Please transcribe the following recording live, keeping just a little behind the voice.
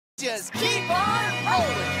Just keep on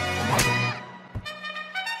rolling.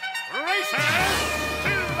 Racers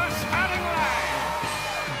to the starting line.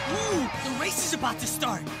 Ooh, the race is about to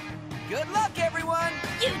start. Good luck, everyone.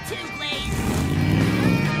 You too, Blaze.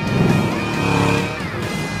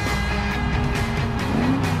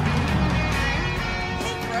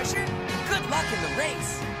 Hey, Crusher. Good luck in the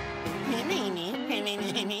race.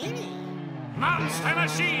 Monster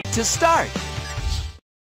Machine. To start.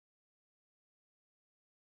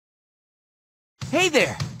 Hey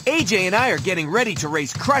there! AJ and I are getting ready to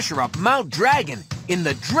race Crusher up Mount Dragon in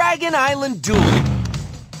the Dragon Island Duel.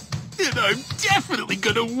 And I'm definitely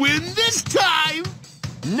gonna win this time!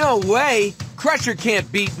 No way! Crusher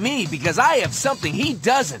can't beat me because I have something he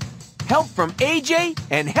doesn't. Help from AJ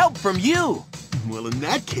and help from you. Well, in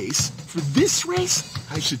that case, for this race,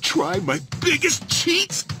 I should try my biggest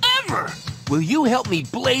cheats ever! Will you help me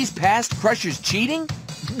blaze past Crusher's cheating?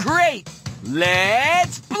 Great!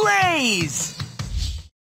 Let's blaze!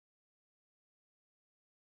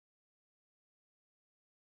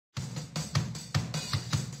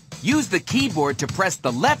 Use the keyboard to press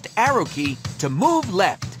the left arrow key to move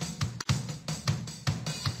left.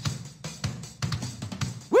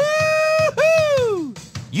 Woo-hoo!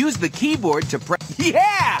 Use the keyboard to press...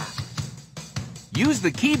 Yeah! Use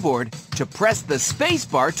the keyboard to press the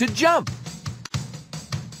spacebar to jump.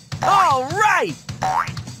 All right!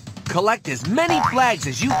 Collect as many flags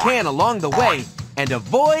as you can along the way and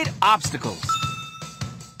avoid obstacles.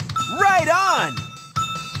 Right on!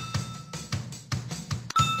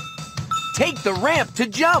 Take the ramp to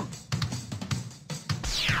jump.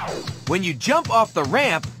 When you jump off the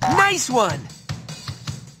ramp, nice one!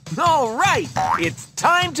 All right, it's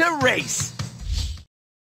time to race.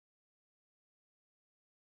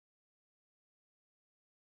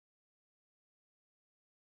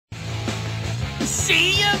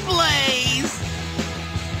 See ya, Blaze!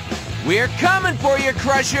 We're coming for you,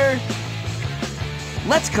 Crusher!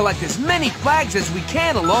 Let's collect as many flags as we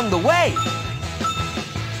can along the way.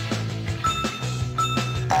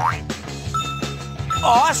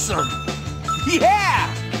 Awesome!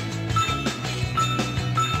 Yeah!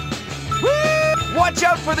 Woo! Watch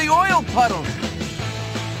out for the oil puddle!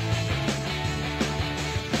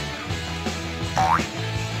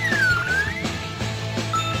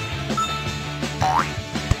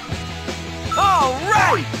 All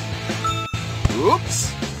right!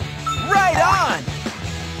 Oops! Right on!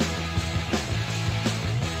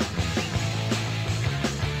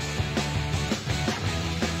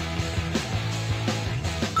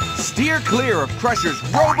 Steer clear of Crusher's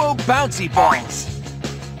Robo Bouncy Balls.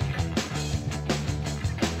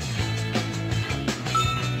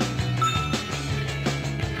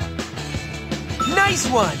 Nice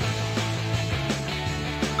one!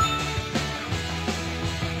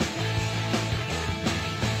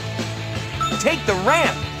 Take the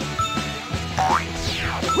ramp.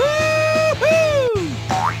 Woo-hoo!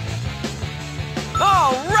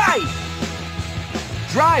 All right!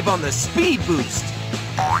 Drive on the speed boost.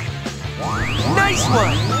 Nice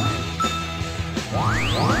one!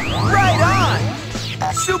 Right on!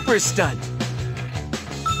 Super stunt!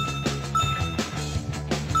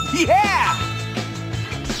 Yeah!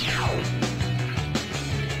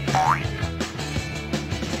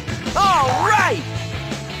 All right!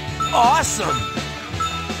 Awesome!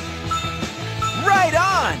 Right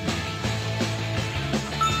on!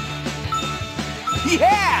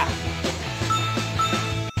 Yeah!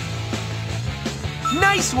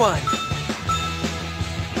 Nice one!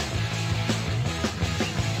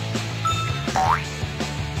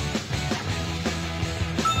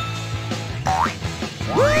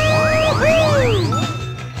 Woo-hoo!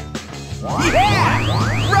 Yeah!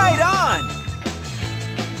 Right on!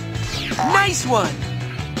 Nice one!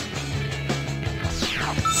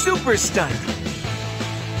 Super stunt!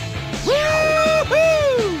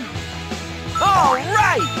 Woo-hoo! All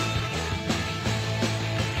right!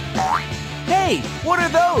 Hey, what are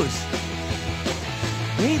those?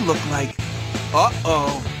 They look like...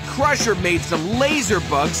 Uh-oh! Crusher made some laser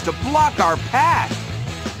bugs to block our path!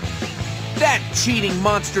 That cheating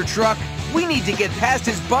monster truck! We need to get past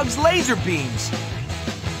his bugs' laser beams!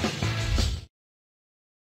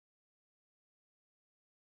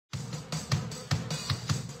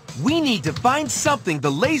 We need to find something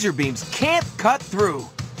the laser beams can't cut through.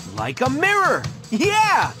 Like a mirror!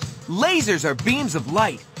 Yeah! Lasers are beams of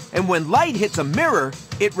light, and when light hits a mirror,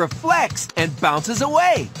 it reflects and bounces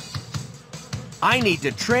away. I need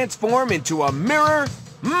to transform into a mirror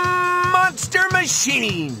monster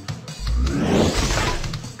machine!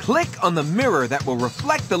 Click on the mirror that will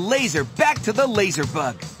reflect the laser back to the laser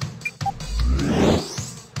bug.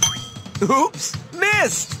 Oops!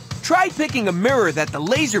 Missed! Try picking a mirror that the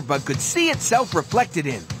laser bug could see itself reflected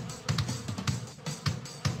in.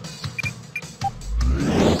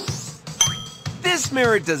 This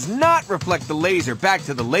mirror does not reflect the laser back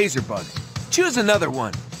to the laser bug. Choose another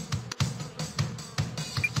one.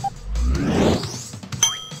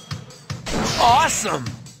 Awesome!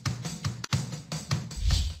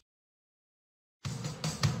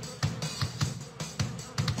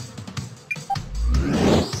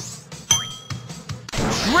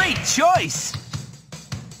 Great choice!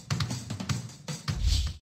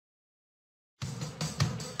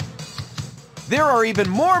 There are even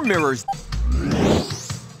more mirrors.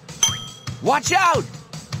 Watch out!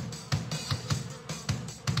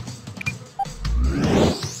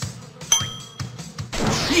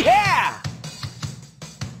 Yeah!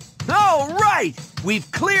 All right! We've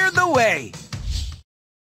cleared the way!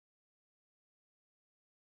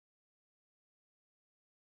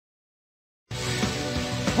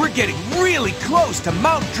 We're getting really close to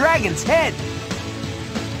Mount Dragon's head!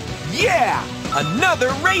 Yeah! Another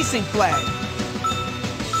racing flag!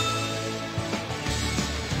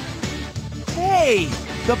 Hey!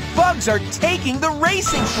 The bugs are taking the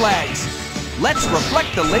racing flags! Let's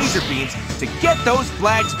reflect the laser beams to get those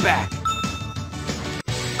flags back!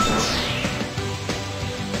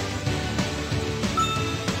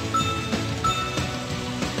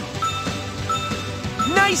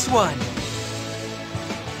 Nice one!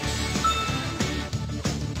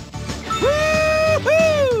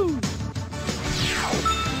 Woo-hoo!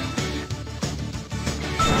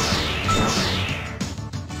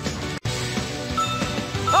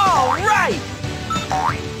 All right!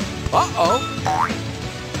 Uh-oh!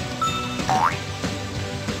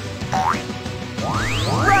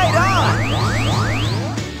 Right on!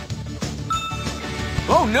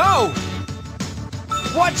 Oh no!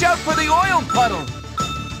 Watch out for the oil puddle!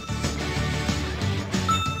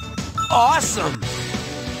 Awesome!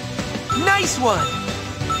 Nice one!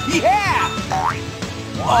 Yeah!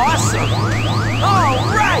 Awesome! All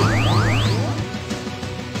right!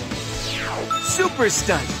 Super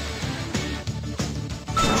stunt!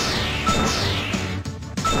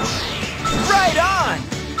 Right on!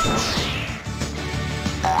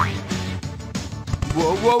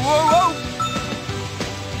 Whoa, whoa, whoa, whoa!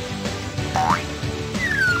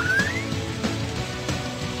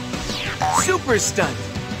 Super stunt!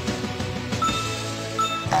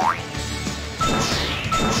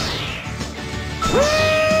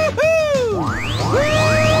 Woo-hoo!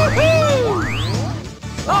 Woo-hoo!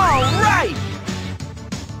 All right!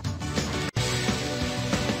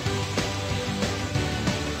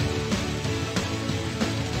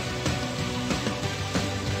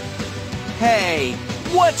 Hey,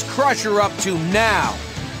 what's Crusher up to now?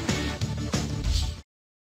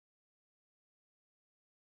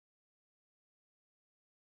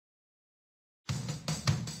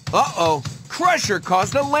 Uh-oh, Crusher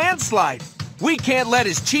caused a landslide. We can't let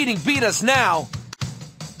his cheating beat us now.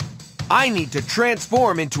 I need to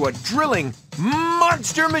transform into a drilling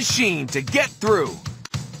monster machine to get through.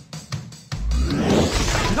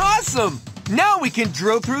 Awesome! Now we can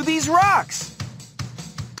drill through these rocks.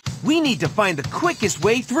 We need to find the quickest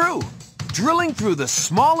way through. Drilling through the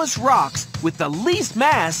smallest rocks with the least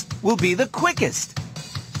mass will be the quickest.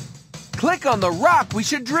 Click on the rock we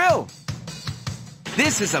should drill.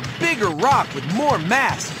 This is a bigger rock with more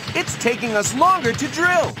mass. It's taking us longer to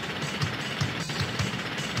drill.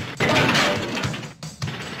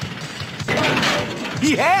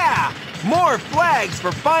 Yeah! More flags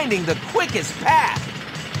for finding the quickest path.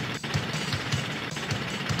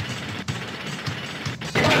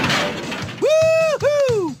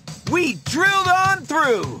 Woo-hoo! We drilled on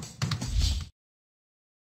through.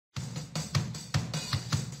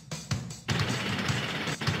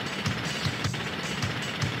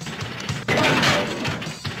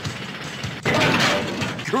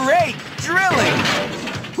 Great drilling!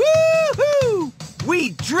 Woo-hoo!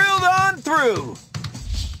 We drilled on through!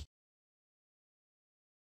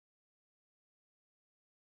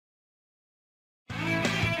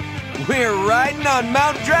 We're riding on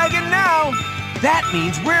Mount Dragon now! That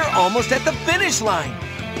means we're almost at the finish line!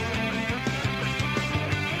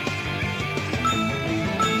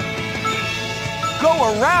 Go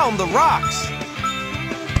around the rocks!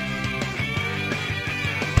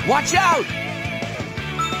 Watch out!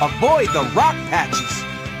 Avoid the rock patches.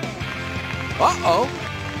 Uh-oh.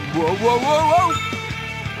 Whoa, whoa, whoa, whoa.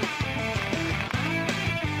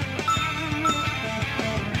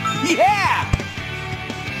 Yeah!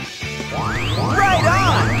 Right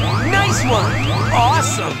on! Nice one!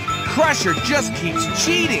 Awesome! Crusher just keeps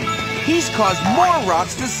cheating. He's caused more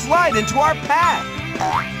rocks to slide into our path.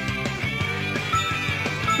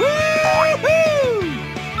 Woo!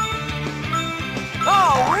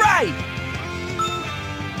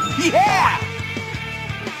 Yeah!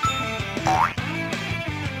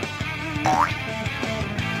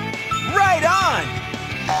 Right on!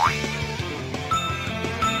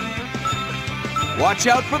 Watch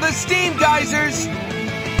out for the steam geysers!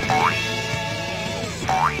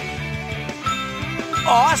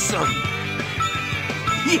 Awesome!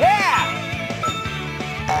 Yeah!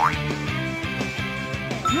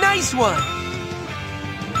 Nice one!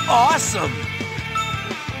 Awesome!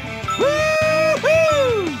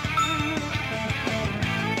 Woo-hoo!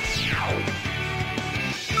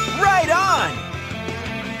 Right on!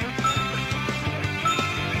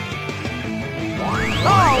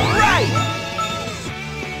 All right!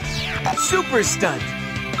 Super stunt!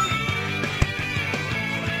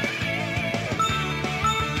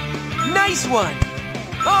 Nice one!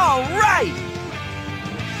 All right!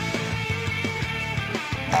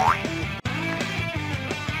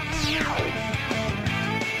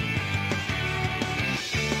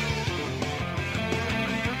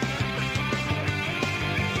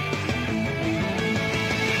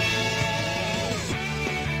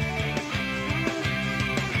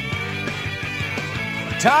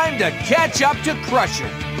 Time to catch up to Crusher.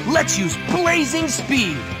 Let's use blazing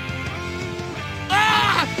speed.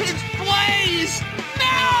 Ah! It's Blaze!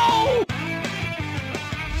 No!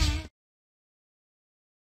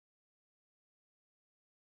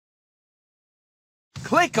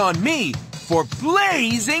 Click on me for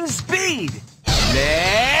blazing speed.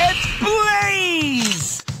 Let's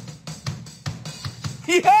blaze!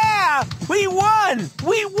 Yeah! We won!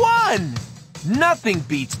 We won! Nothing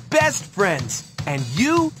beats best friends. And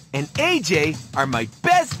you and AJ are my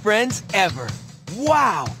best friends ever.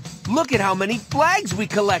 Wow! Look at how many flags we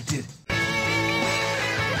collected.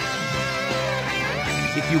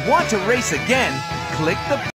 If you want to race again, click the